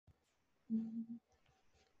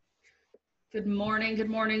Good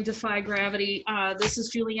morning, Defy Gravity. This is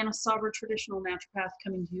Juliana Sauber, traditional naturopath,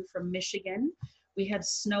 coming to you from Michigan. We had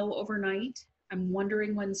snow overnight. I'm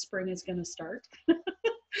wondering when spring is going to start.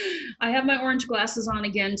 I have my orange glasses on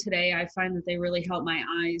again today. I find that they really help my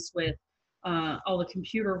eyes with all the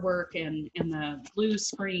computer work and the blue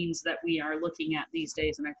screens that we are looking at these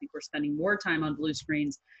days. And I think we're spending more time on blue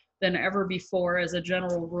screens than ever before as a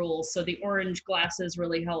general rule. So the orange glasses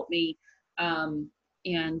really help me.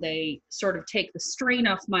 And they sort of take the strain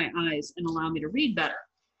off my eyes and allow me to read better.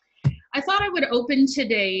 I thought I would open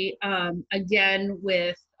today again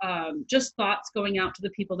with just thoughts going out to the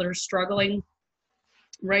people that are struggling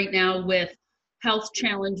right now with health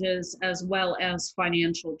challenges as well as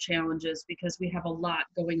financial challenges, because we have a lot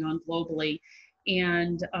going on globally.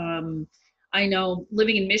 And I know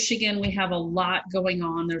living in Michigan, we have a lot going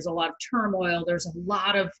on. There's a lot of turmoil. There's a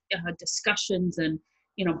lot of discussions and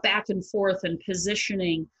back and forth and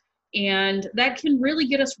positioning, and that can really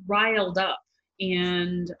get us riled up.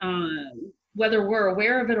 And whether we're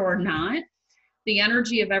aware of it or not, the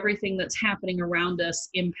energy of everything that's happening around us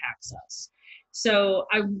impacts us. So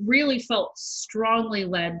I really felt strongly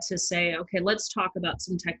led to say, okay, let's talk about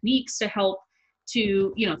some techniques to help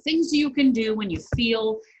to, things you can do when you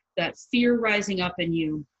feel that fear rising up in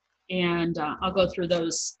you. And I'll go through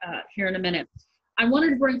those here in a minute. I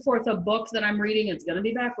wanted to bring forth a book that I'm reading. It's going to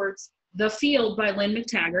be backwards. The Field by Lynn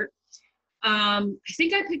McTaggart. I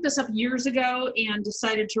think I picked this up years ago and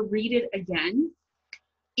decided to read it again.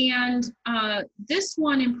 And this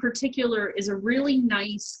one in particular is a really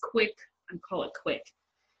nice, quick, I call it quick.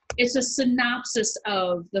 It's a synopsis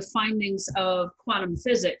of the findings of quantum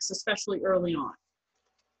physics, especially early on.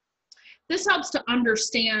 This helps to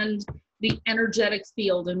understand the energetic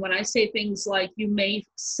field. And when I say things like you may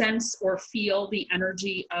sense or feel the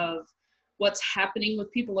energy of what's happening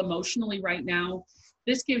with people emotionally right now,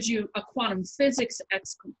 this gives you a quantum physics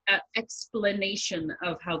explanation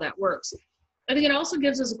of how that works. I think it also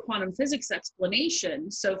gives us a quantum physics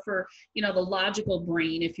explanation. So for, the logical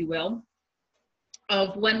brain, if you will,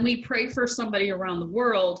 of when we pray for somebody around the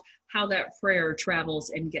world, how that prayer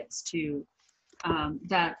travels and gets to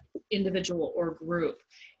that individual or group.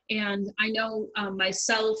 And I know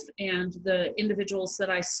myself and the individuals that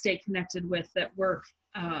I stay connected with that work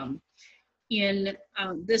in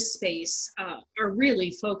this space are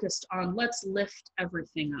really focused on let's lift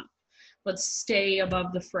everything up. Let's stay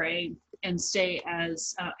above the fray and stay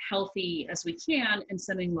as healthy as we can and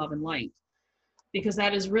sending love and light, because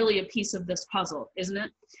that is really a piece of this puzzle, isn't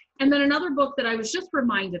it? And then another book that I was just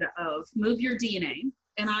reminded of, Move Your DNA.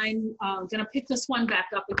 And I'm going to pick this one back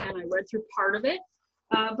up again. I read through part of it.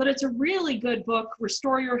 But it's a really good book,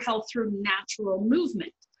 Restore Your Health Through Natural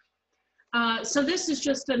Movement. So this is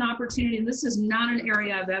just an opportunity, and this is not an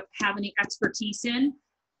area I have any expertise in.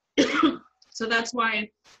 So that's why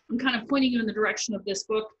I'm kind of pointing you in the direction of this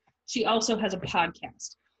book. She also has a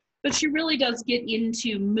podcast, but she really does get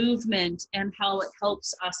into movement and how it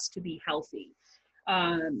helps us to be healthy.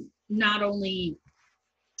 Not only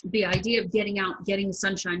the idea of getting out, getting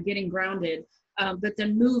sunshine, getting grounded, but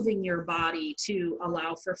then moving your body to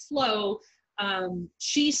allow for flow.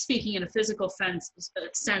 She's speaking in a physical sense,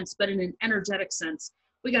 but in an energetic sense,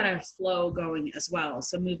 we got to have flow going as well.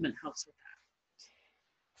 So movement helps with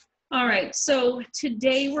that. All right, so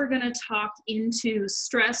today we're going to talk into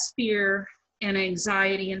stress, fear, and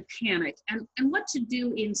anxiety and panic, and what to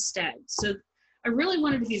do instead. So I really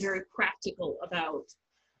wanted to be very practical about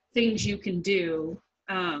things you can do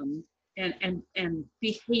and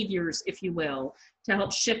behaviors, if you will, to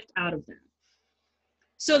help shift out of them.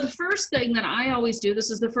 So the first thing that I always do,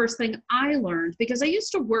 this is the first thing I learned, because I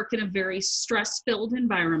used to work in a very stress-filled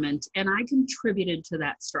environment, and I contributed to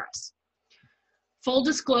that stress. Full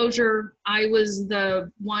disclosure, I was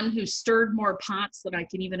the one who stirred more pots than I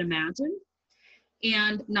can even imagine.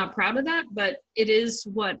 And not proud of that, but it is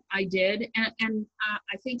what I did. And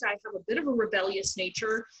I think I have a bit of a rebellious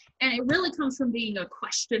nature, and it really comes from being a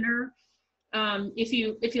questioner. If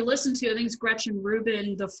you listen to, I think it's Gretchen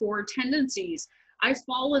Rubin, The Four Tendencies, I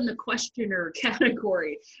fall in the questioner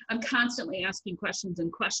category. I'm constantly asking questions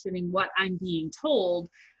and questioning what I'm being told,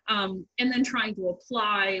 and then trying to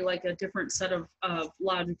apply like a different set of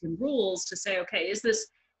logic and rules to say, okay, is this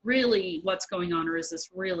really what's going on, or is this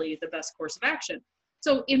really the best course of action?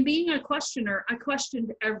 So in being a questioner, I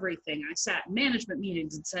questioned everything. I sat in management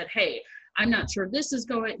meetings and said, hey, I'm not sure this is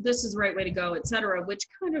the right way to go, et cetera, which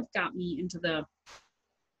kind of got me into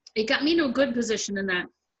a good position in that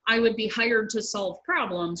I would be hired to solve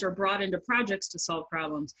problems or brought into projects to solve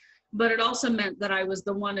problems. But it also meant that I was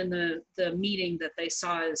the one in the meeting that they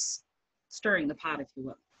saw as stirring the pot, if you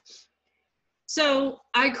will. So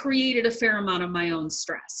I created a fair amount of my own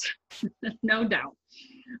stress, no doubt.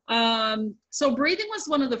 So breathing was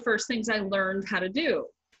one of the first things I learned how to do.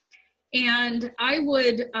 And I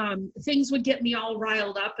would, things would get me all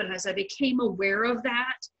riled up. And as I became aware of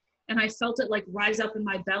that, and I felt it like rise up in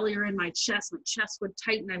my belly or in my chest would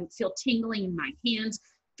tighten. I would feel tingling in my hands,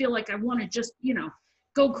 feel like I want to just,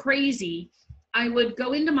 go crazy. I would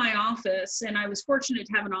go into my office, and I was fortunate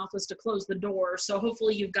to have an office to close the door. So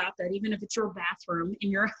hopefully you've got that, even if it's your bathroom in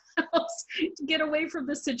your house, to get away from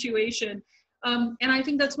the situation. And I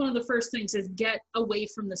think that's one of the first things, is get away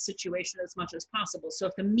from the situation as much as possible. So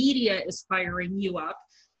if the media is firing you up,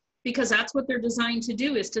 because that's what they're designed to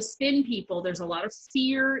do, is to spin people. There's a lot of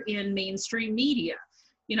fear in mainstream media.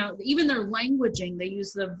 Even their languaging, they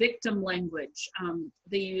use the victim language.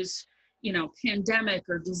 They use, pandemic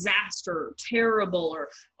or disaster or terrible, or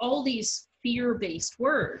all these fear-based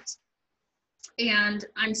words. And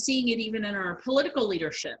I'm seeing it even in our political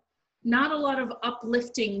leadership. Not a lot of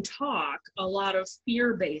uplifting talk, a lot of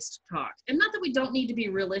fear-based talk. And not that we don't need to be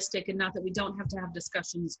realistic, and not that we don't have to have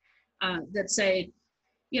discussions that say,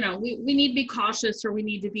 we need to be cautious, or we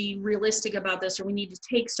need to be realistic about this, or we need to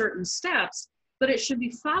take certain steps, but it should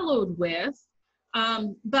be followed with,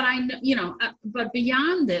 but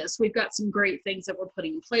beyond this, we've got some great things that we're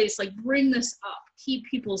putting in place, like bring this up, keep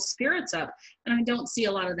people's spirits up. And I don't see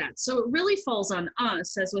a lot of that. So it really falls on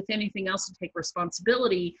us, as with anything else, to take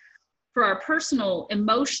responsibility for our personal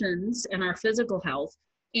emotions and our physical health,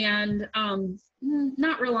 and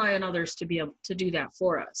not rely on others to be able to do that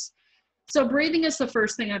for us. So breathing is the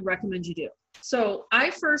first thing I'd recommend you do. So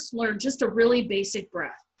I first learned just a really basic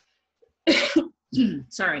breath.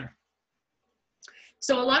 Sorry.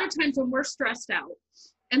 So a lot of times when we're stressed out,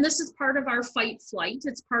 and this is part of our fight flight,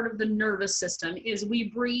 it's part of the nervous system, is we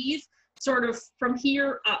breathe sort of from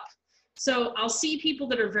here up. So I'll see people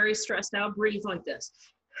that are very stressed out breathe like this,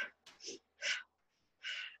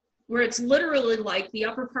 where it's literally like the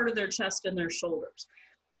upper part of their chest and their shoulders.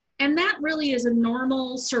 And that really is a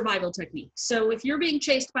normal survival technique. So if you're being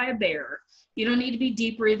chased by a bear, you don't need to be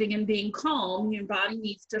deep breathing and being calm. Your body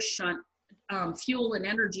needs to shunt fuel and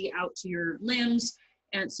energy out to your limbs,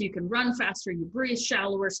 and so you can run faster, you breathe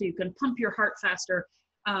shallower, so you can pump your heart faster.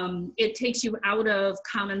 It takes you out of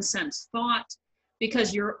common sense thought,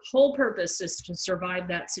 because your whole purpose is to survive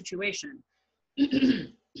that situation.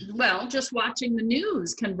 Well, just watching the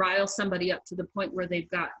news can rile somebody up to the point where they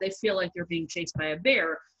feel like they're being chased by a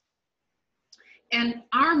bear. And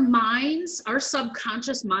our minds, our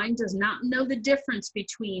subconscious mind, does not know the difference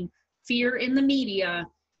between fear in the media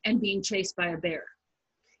and being chased by a bear.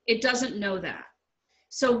 It doesn't know that.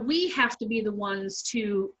 So we have to be the ones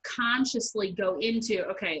to consciously go into,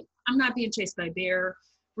 okay, I'm not being chased by a bear.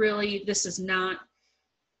 Really, this is not,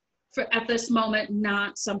 at this moment,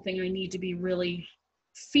 not something I need to be really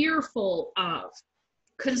fearful of.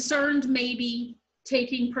 Concerned, maybe.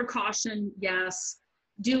 Taking precaution, yes.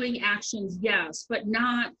 Doing actions, yes, but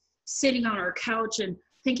not sitting on our couch and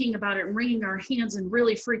thinking about it, wringing our hands and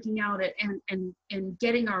really freaking out and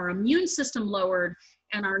getting our immune system lowered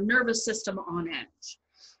and our nervous system on edge.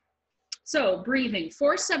 So breathing,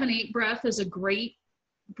 4-7-8 breath is a great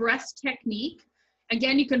breath technique.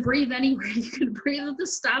 Again, you can breathe anywhere. You can breathe at the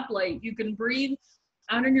stoplight. You can breathe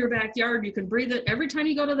out in your backyard. You can breathe it every time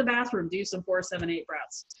you go to the bathroom. Do some 4-7-8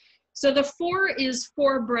 breaths. So the 4 is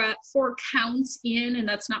 4 counts in, and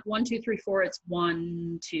that's not 1, 2, 3, 4. It's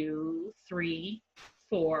 1, 2, 3,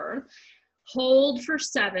 4. Hold for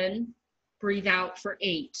 7, breathe out for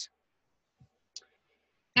 8.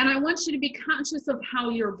 And I want you to be conscious of how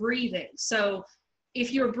you're breathing. So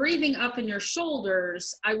if you're breathing up in your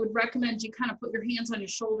shoulders, I would recommend you kind of put your hands on your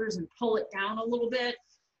shoulders and pull it down a little bit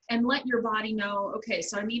and let your body know, okay,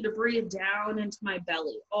 so I need to breathe down into my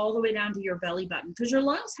belly, all the way down to your belly button, because your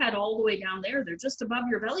lungs head all the way down there. They're just above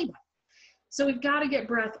your belly button. So we've got to get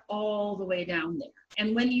breath all the way down there.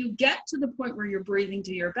 And when you get to the point where you're breathing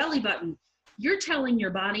to your belly button, you're telling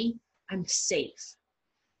your body, I'm safe.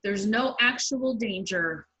 There's no actual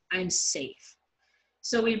danger. I'm safe.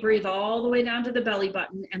 So we breathe all the way down to the belly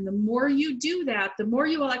button. And the more you do that, the more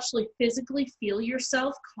you will actually physically feel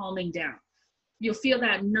yourself calming down. You'll feel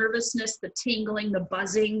that nervousness, the tingling, the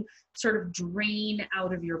buzzing sort of drain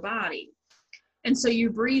out of your body. And so you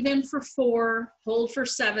breathe in for 4, hold for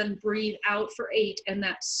 7, breathe out for 8. And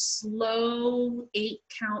that slow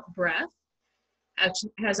 8-count breath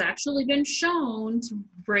has actually been shown to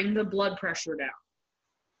bring the blood pressure down.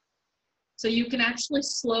 So you can actually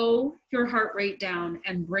slow your heart rate down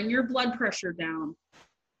and bring your blood pressure down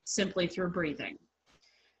simply through breathing.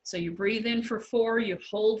 So you breathe in for 4, you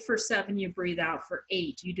hold for 7, you breathe out for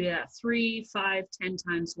 8. You do that 3, 5, 10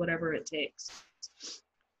 times, whatever it takes.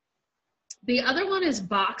 The other one is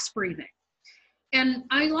box breathing. And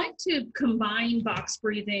I like to combine box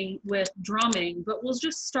breathing with drumming, but we'll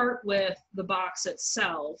just start with the box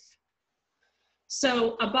itself.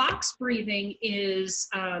 So a box breathing is,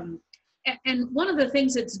 and one of the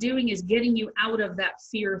things it's doing is getting you out of that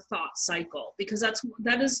fear thought cycle, because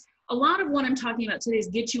that is a lot of what I'm talking about today, is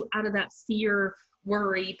get you out of that fear,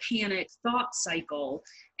 worry, panic thought cycle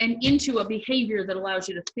and into a behavior that allows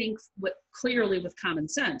you to think clearly with common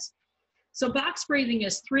sense. So box breathing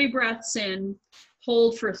is 3 breaths in,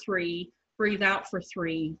 hold for 3, breathe out for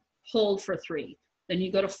 3, hold for 3. Then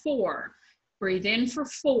you go to 4, breathe in for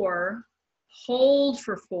 4, hold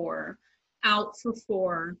for 4, out for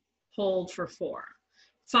 4, hold for 4.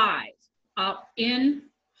 5, up, in,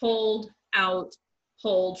 hold, out,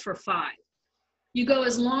 hold for 5. You go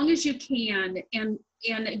as long as you can. And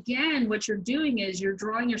again, what you're doing is you're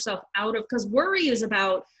drawing yourself out of, because worry is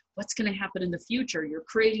about what's going to happen in the future. You're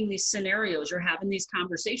creating these scenarios, you're having these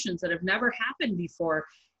conversations that have never happened before.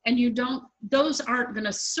 And those aren't going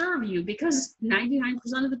to serve you, because 99%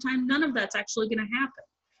 of the time, none of that's actually going to happen.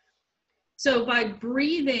 So by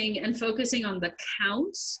breathing and focusing on the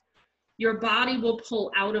counts, your body will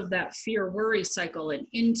pull out of that fear worry cycle and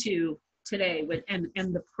into today and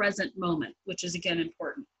the present moment, which is again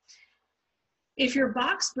important. If you're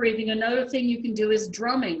box breathing, another thing you can do is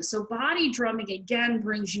drumming. So body drumming again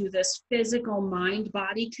brings you this physical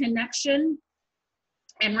mind-body connection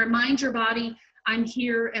and remind your body, I'm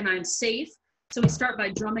here and I'm safe. So we start by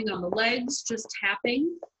drumming on the legs, just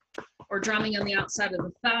tapping, or drumming on the outside of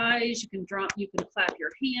the thighs. You can clap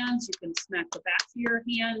your hands, you can smack the back of your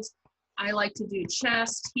hands. I like to do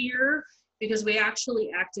chest here, because we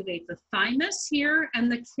actually activate the thymus here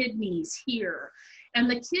and the kidneys here. And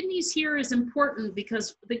the kidneys here is important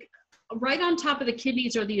because right on top of the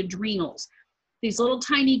kidneys are the adrenals, these little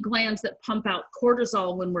tiny glands that pump out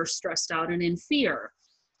cortisol when we're stressed out and in fear.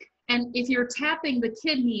 And if you're tapping the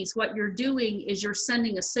kidneys, what you're doing is you're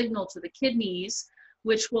sending a signal to the kidneys,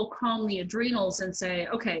 which will calm the adrenals and say,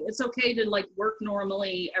 okay, it's okay to like work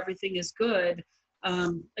normally, everything is good.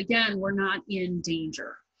 Again, we're not in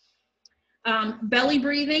danger. Belly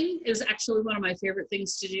breathing is actually one of my favorite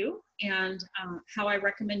things to do. And how I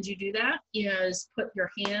recommend you do that is put your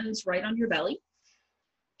hands right on your belly.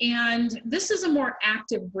 And this is a more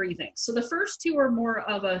active breathing. So the first two are more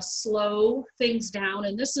of a slow things down,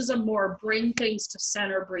 and this is a more bring things to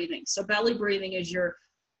center breathing. So belly breathing is you're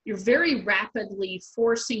very rapidly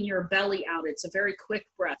forcing your belly out. It's a very quick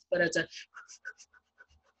breath, but it's a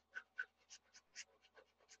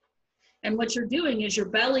and what you're doing is your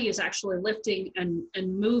belly is actually lifting and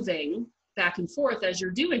moving back and forth as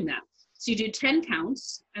you're doing that. So you do 10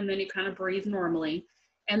 counts, and then you kind of breathe normally,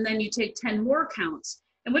 and then you take 10 more counts.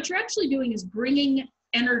 And what you're actually doing is bringing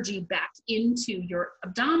energy back into your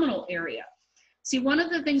abdominal area. See, one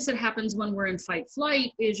of the things that happens when we're in fight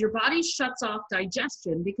flight is your body shuts off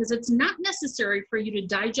digestion, because it's not necessary for you to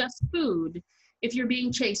digest food if you're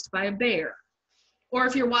being chased by a bear. Or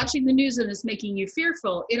if you're watching the news and it's making you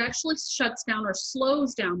fearful, it actually shuts down or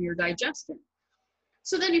slows down your digestion.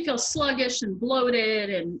 So then you feel sluggish and bloated,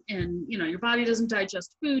 and you know, your body doesn't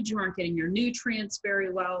digest food, you aren't getting your nutrients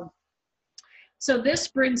very well. So this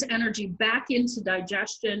brings energy back into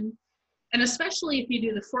digestion. And especially if you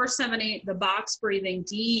do the 4-7-8, the box breathing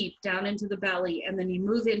deep down into the belly, and then you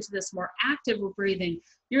move into this more active breathing,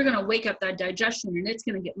 you're going to wake up that digestion and it's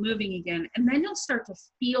going to get moving again. And then you'll start to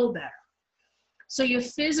feel better. So you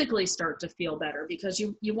physically start to feel better, because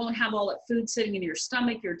you won't have all that food sitting in your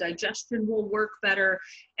stomach, your digestion will work better,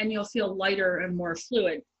 and you'll feel lighter and more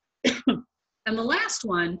fluid. And the last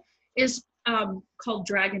one is called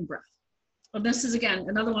dragon breath. And this is, again,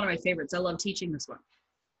 another one of my favorites. I love teaching this one.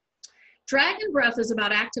 Dragon breath is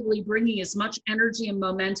about actively bringing as much energy and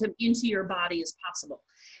momentum into your body as possible.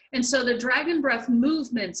 And so the dragon breath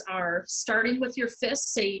movements are starting with your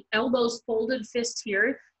fists, say elbows folded, fist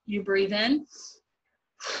here. You breathe in,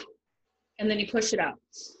 and then you push it out.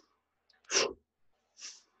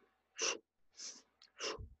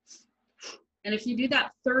 And if you do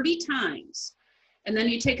that 30 times, and then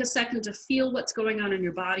you take a second to feel what's going on in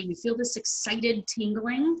your body, you feel this excited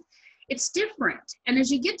tingling, it's different. And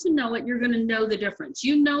as you get to know it, you're going to know the difference.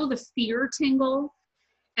 You know the fear tingle,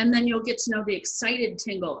 and then you'll get to know the excited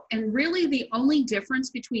tingle. And really the only difference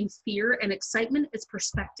between fear and excitement is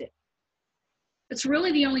perspective. It's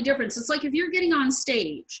really the only difference. It's like if you're getting on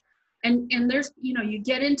stage and there's, you know, you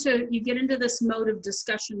get into this mode of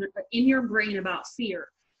discussion in your brain about fear.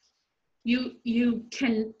 You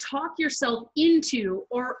can talk yourself into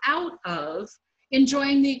or out of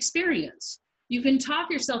enjoying the experience. You can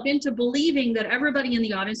talk yourself into believing that everybody in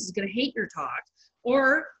the audience is going to hate your talk,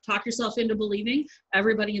 or talk yourself into believing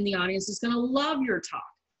everybody in the audience is going to love your talk.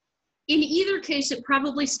 In either case, it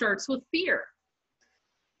probably starts with fear.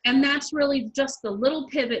 And that's really just the little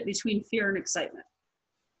pivot between fear and excitement.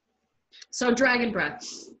 So dragon breath.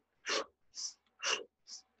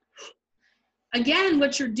 Again,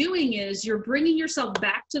 what you're doing is you're bringing yourself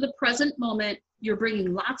back to the present moment. You're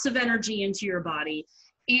bringing lots of energy into your body,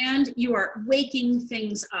 and you are waking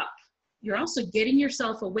things up. You're also getting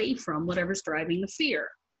yourself away from whatever's driving the fear.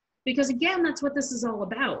 Because again, that's what this is all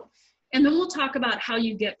about. And then we'll talk about how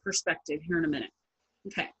you get perspective here in a minute.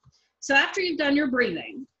 Okay, so after you've done your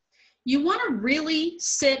breathing, you want to really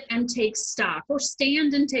sit and take stock, or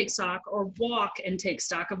stand and take stock, or walk and take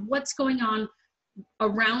stock of what's going on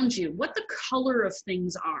around you, what the color of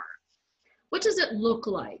things are. What does it look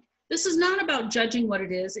like? This is not about judging what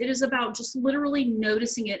it is. It is about just literally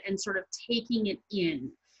noticing it and sort of taking it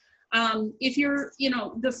in. If you're,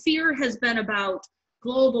 the fear has been about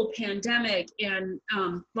global pandemic and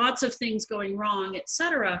lots of things going wrong,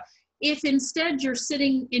 etc. If instead you're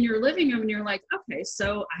sitting in your living room and you're like, okay,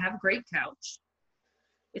 so I have a great couch.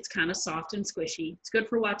 It's kind of soft and squishy. It's good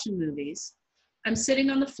for watching movies. I'm sitting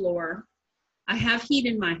on the floor. I have heat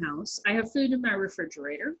in my house. I have food in my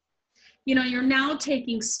refrigerator. You're now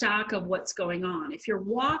taking stock of what's going on. If you're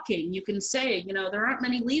walking, you can say, there aren't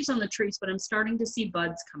many leaves on the trees, but I'm starting to see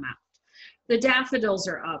buds come out. The daffodils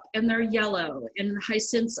are up and they're yellow, and the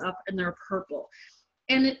hyacinths up and they're purple.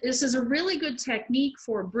 And this is a really good technique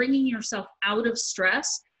for bringing yourself out of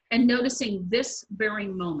stress and noticing this very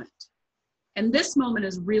moment. And this moment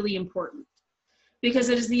is really important because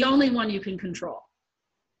it is the only one you can control.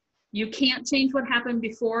 You can't change what happened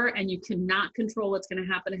before, and you cannot control what's going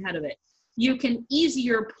to happen ahead of it. You can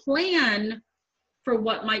easier plan for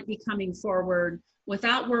what might be coming forward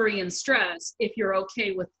without worry and stress if you're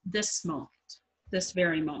okay with this moment, this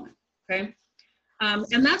very moment, okay?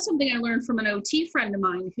 And that's something I learned from an OT friend of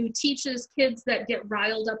mine who teaches kids that get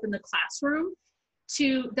riled up in the classroom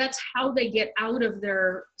that's how they get out of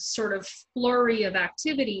their sort of flurry of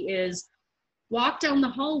activity, is walk down the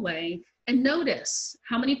hallway and notice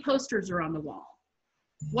how many posters are on the wall.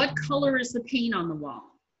 What color is the paint on the wall?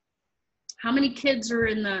 How many kids are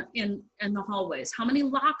in the hallways? How many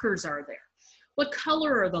lockers are there? What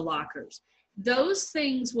color are the lockers? Those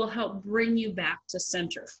things will help bring you back to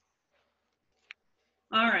center.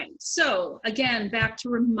 All right, so again, back to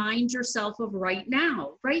remind yourself of right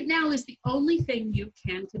now. Right now is the only thing you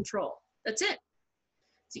can control. That's it.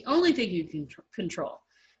 It's the only thing you can control.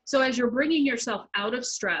 So as you're bringing yourself out of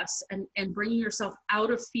stress and bringing yourself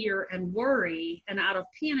out of fear and worry and out of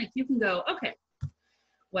panic, you can go, okay,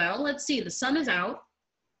 well, let's see, the sun is out.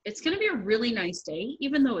 It's going to be a really nice day,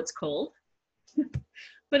 even though it's cold.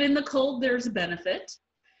 But in the cold, there's a benefit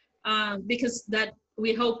because that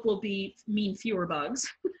we hope will mean fewer bugs.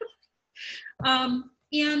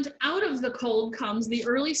 And out of the cold comes the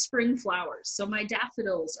early spring flowers. So my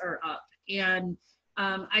daffodils are up, and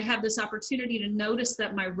I have this opportunity to notice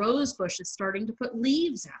that my rose bush is starting to put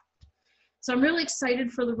leaves out. So I'm really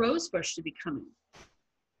excited for the rose bush to be coming.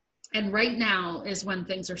 And right now is when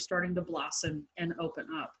things are starting to blossom and open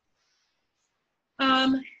up.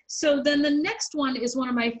 So then the next one is one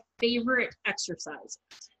of my favorite exercises.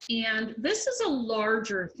 And this is a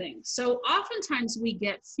larger thing. So oftentimes we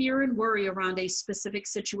get fear and worry around a specific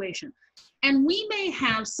situation. And we may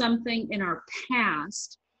have something in our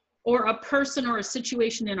past or a person or a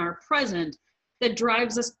situation in our present that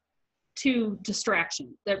drives us to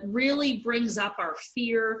distraction, that really brings up our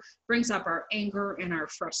fear, brings up our anger and our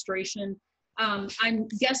frustration. I'm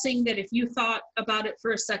guessing that if you thought about it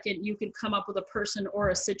for a second, you could come up with a person or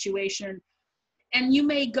a situation, and you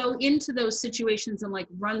may go into those situations and like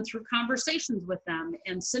run through conversations with them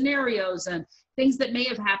and scenarios and things that may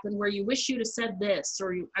have happened where you wish you'd have said this,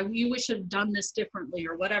 or you wish you'd have done this differently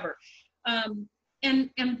or whatever.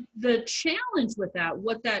 And the challenge with that,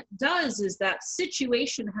 what that does is that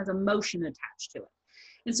situation has emotion attached to it.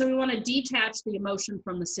 And so we want to detach the emotion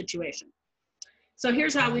from the situation. So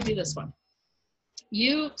here's how we do this one.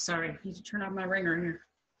 Sorry, I need to turn off my ringer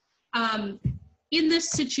here. In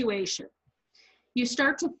this situation, you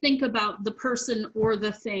start to think about the person or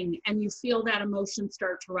the thing, and you feel that emotion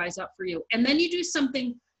start to rise up for you. And then you do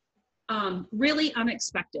something really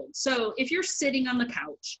unexpected. So if you're sitting on the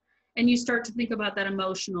couch and you start to think about that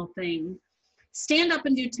emotional thing, stand up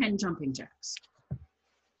and do 10 jumping jacks.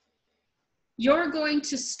 you're going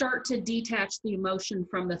to start to detach the emotion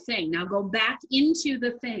from the thing. Now go back into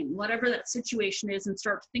the thing, whatever that situation is, and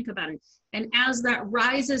start to think about it. And as that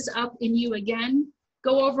rises up in you again,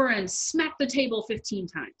 go over and smack the table 15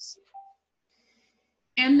 times.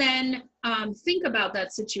 And then think about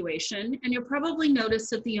that situation, and you'll probably notice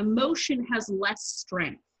that the emotion has less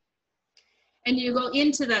strength. And you go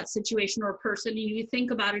into that situation or person, and you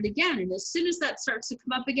think about it again. And as soon as that starts to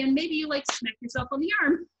come up again, maybe you like smack yourself on the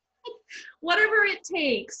arm. Whatever it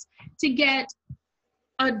takes to get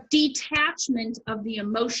a detachment of the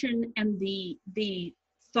emotion and the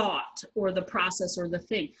thought or the process or the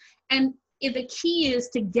thing. And the key is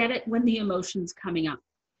to get it when the emotion's coming up.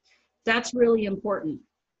 That's really important.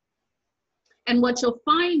 And what you'll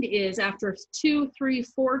find is after 2, 3,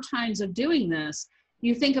 4 times of doing this,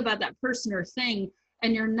 you think about that person or thing,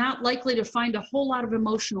 and you're not likely to find a whole lot of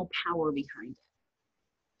emotional power behind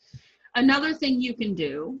it. Another thing you can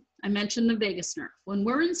do, I mentioned the vagus nerve. When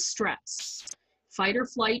we're in stress, fight or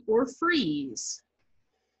flight or freeze,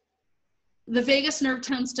 the vagus nerve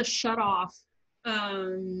tends to shut off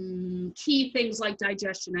key things like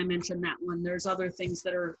digestion. I mentioned that one. There's other things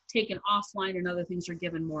that are taken offline and other things are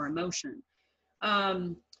given more emotion.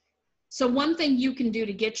 So one thing you can do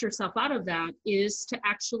to get yourself out of that is to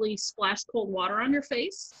actually splash cold water on your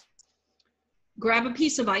face, grab a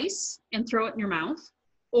piece of ice and throw it in your mouth,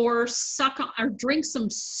 or suck on, or drink some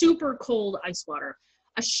super cold ice water.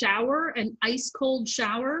 A shower, an ice cold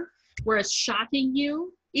shower, where it's shocking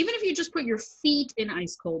you, even if you just put your feet in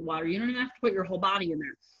ice cold water, you don't even have to put your whole body in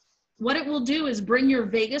there. What it will do is bring your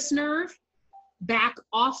vagus nerve back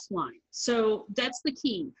offline. So that's the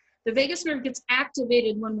key. The vagus nerve gets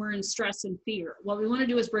activated when we're in stress and fear. What we want to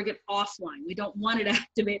do is bring it offline. We don't want it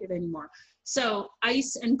activated anymore. So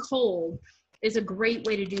ice and cold is a great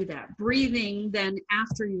way to do that. Breathing then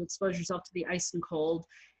after you expose yourself to the ice and cold,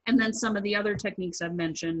 and then some of the other techniques I've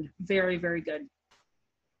mentioned, very, very good.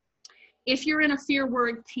 If you're in a fear,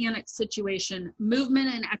 worry, panic situation,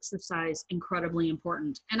 movement and exercise, incredibly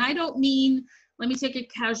important. And I don't mean, let me take a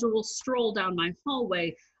casual stroll down my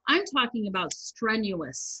hallway. I'm talking about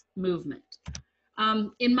strenuous movement.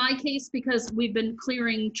 In my case, because we've been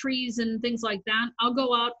clearing trees and things like that, I'll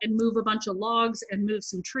go out and move a bunch of logs and move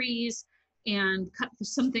some trees and cut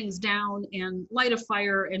some things down and light a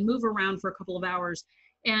fire and move around for a couple of hours.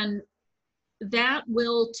 And that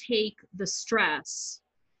will take the stress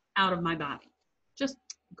out of my body, just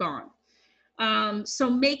gone. So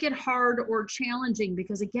make it hard or challenging,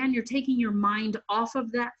 because again, you're taking your mind off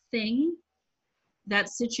of that thing, that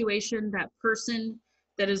situation, that person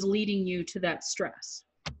that is leading you to that stress.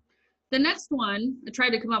 The next one, I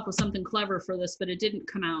tried to come up with something clever for this, but it didn't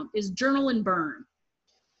come out, is journal and burn.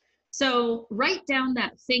 So write down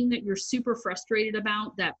that thing that you're super frustrated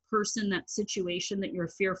about, that person, that situation that you're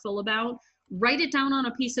fearful about. Write it down on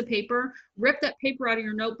a piece of paper, rip that paper out of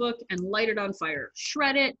your notebook and light it on fire.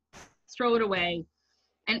 Shred it, throw it away.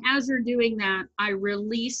 And as you're doing that, I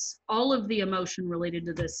release all of the emotion related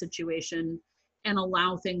to this situation and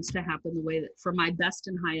allow things to happen the way that for my best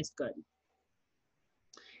and highest good.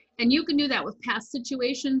 And you can do that with past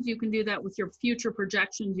situations. You can do that with your future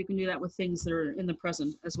projections. You can do that with things that are in the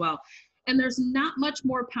present as well. And there's not much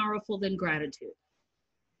more powerful than gratitude.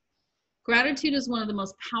 Gratitude is one of the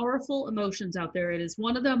most powerful emotions out there. It is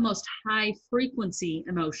one of the most high frequency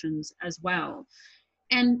emotions as well.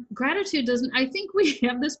 And gratitude doesn't, I think we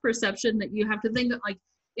have this perception that you have to think that like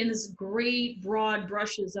in this great broad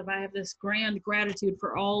brushes of I have this grand gratitude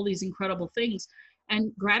for all these incredible things.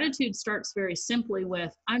 And gratitude starts very simply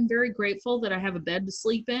with, I'm very grateful that I have a bed to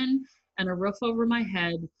sleep in and a roof over my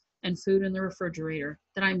head and food in the refrigerator,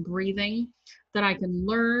 that I'm breathing, that I can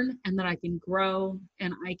learn and that I can grow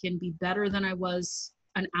and I can be better than I was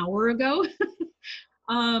an hour ago.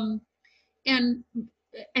 And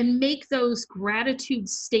make those gratitude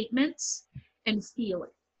statements and feel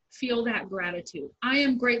it. Feel that gratitude. I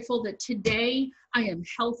am grateful that today I am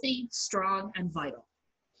healthy, strong, and vital.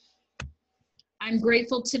 I'm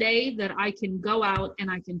grateful today that I can go out and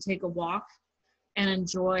I can take a walk and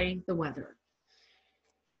enjoy the weather.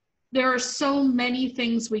 There are so many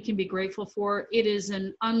things we can be grateful for. It is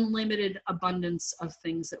an unlimited abundance of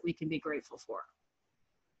things that we can be grateful for.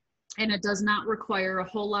 And it does not require a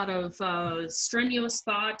whole lot of strenuous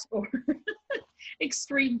thought or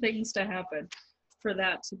extreme things to happen for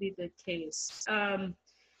that to be the case.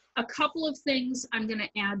 A couple of things I'm going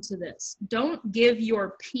to add to this. Don't give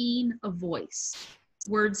your pain a voice.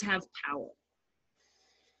 Words have power.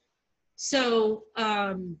 So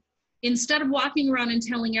instead of walking around and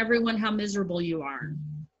telling everyone how miserable you are,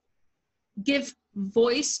 give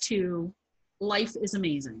voice to life is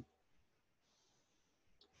amazing.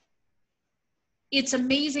 it's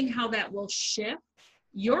amazing how that will shift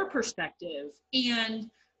your perspective. And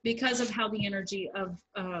because of how the energy of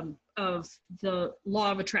the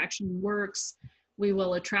law of attraction works, we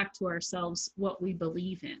will attract to ourselves what we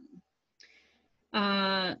believe in.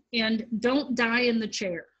 And don't die in the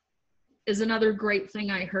chair is another great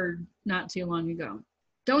thing I heard not too long ago.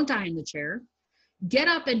 Don't die in the chair. Get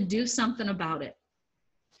up and do something about it.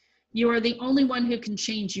 You are the only one who can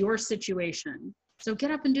change your situation. So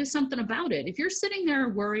get up and do something about it. If you're sitting there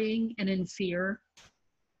worrying and in fear,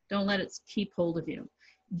 don't let it keep hold of you.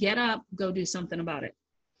 Get up, go do something about it.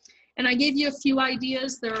 And I gave you a few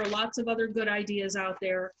ideas. There are lots of other good ideas out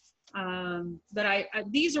there. But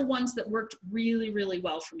these are ones that worked really, really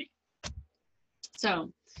well for me.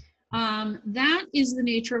 So that is the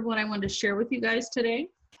nature of what I wanted to share with you guys today.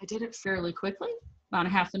 I did it fairly quickly, about a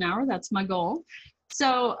half an hour. That's my goal.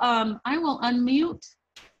 So I will unmute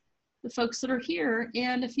the folks that are here.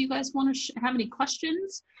 And if you guys want to have any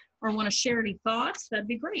questions or want to share any thoughts, that'd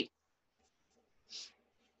be great.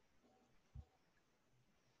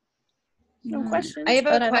 No questions. I have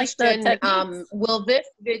a question. Like will this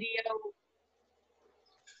video...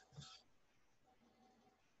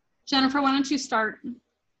 Jennifer, why don't you start?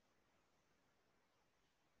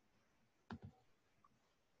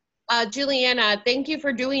 Juliana, thank you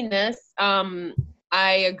for doing this. I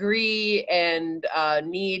agree and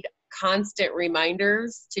need constant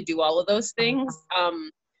reminders to do all of those things.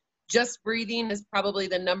 Just breathing is probably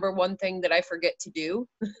the #1 thing that I forget to do.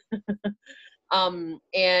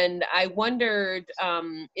 And I wondered,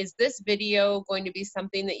 is this video going to be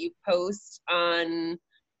something that you post on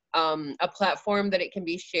a platform that it can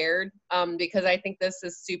be shared? Because I think this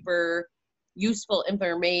is super useful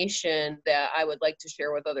information that I would like to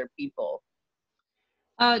share with other people.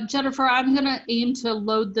 Jennifer, I'm going to aim to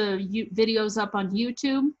load the videos up on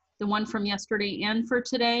YouTube, the one from yesterday and for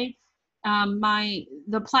today.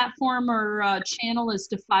 The platform or channel is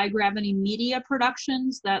Defy Gravity Media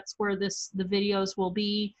Productions. That's where the videos will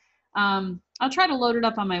be. I'll try to load it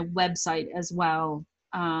up on my website as well.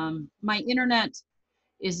 My internet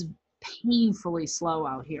is painfully slow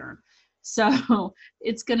out here. So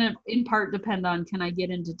it's going to in part depend on can I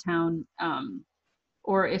get into town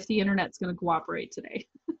or if the internet's going to cooperate today.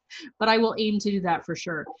 But I will aim to do that for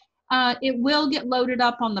sure. It will get loaded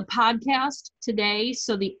up on the podcast today,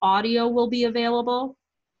 so the audio will be available.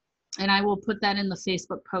 And I will put that in the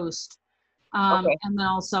Facebook post. Okay. And then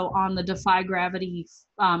also on the Defy Gravity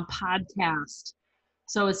podcast.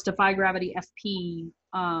 So it's Defy Gravity FP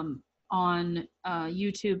on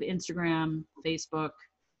YouTube, Instagram, Facebook,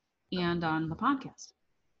 and on the podcast.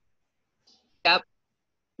 Yep.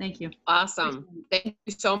 Thank you. Awesome. Thank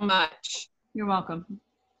you so much. You're welcome.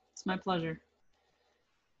 It's my pleasure.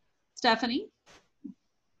 Stephanie?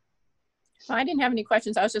 Well, I didn't have any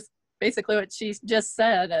questions. I was just basically what she just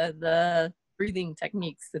said, the breathing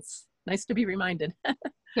techniques. It's nice to be reminded.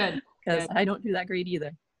 Good. Because I don't do that great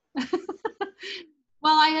either.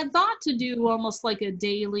 Well, I had thought to do almost like a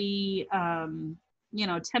daily, 10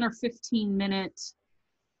 or 15 minute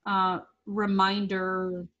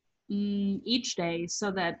reminder each day so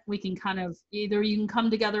that we can kind of either you can come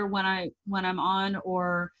together when I'm on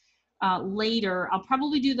or later. I'll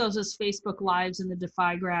probably do those as Facebook Lives in the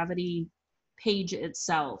Defy Gravity page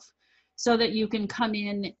itself so that you can come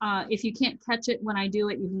in. If you can't catch it when I do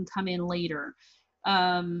it, you can come in later.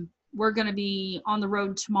 We're going to be on the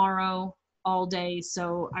road tomorrow all day,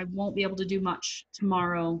 so I won't be able to do much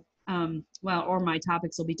tomorrow. Or my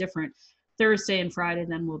topics will be different. Thursday and Friday,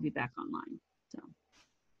 then we'll be back online.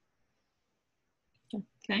 So,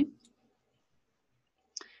 okay.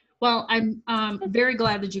 Well, I'm very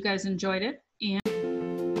glad that you guys enjoyed it. And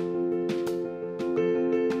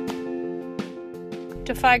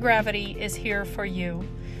Defy Gravity is here for you,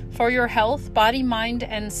 for your health, body, mind,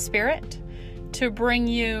 and spirit, to bring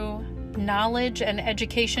you knowledge and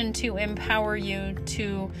education to empower you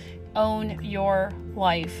to own your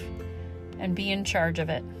life and be in charge of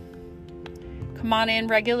it. Come on in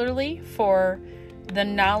regularly for the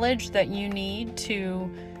knowledge that you need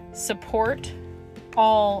to support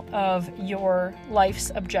all of your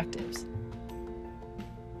life's objectives.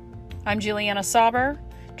 I'm Juliana Sauber,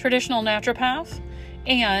 traditional naturopath,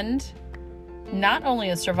 and not only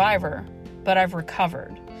a survivor, but I've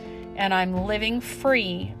recovered. And I'm living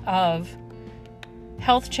free of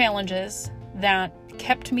health challenges that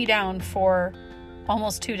kept me down for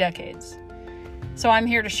almost 2 decades. So I'm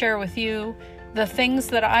here to share with you the things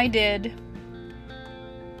that I did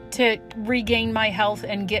to regain my health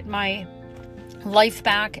and get my life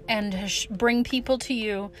back and bring people to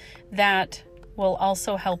you that will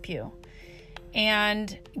also help you.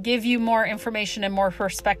 and give you more information and more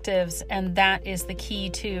perspectives. And that is the key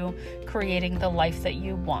to creating the life that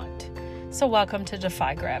you want. So welcome to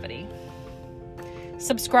Defy Gravity.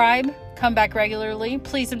 Subscribe, come back regularly.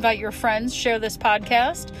 Please invite your friends, share this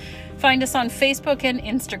podcast. Find us on Facebook and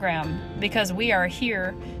Instagram because we are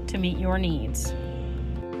here to meet your needs.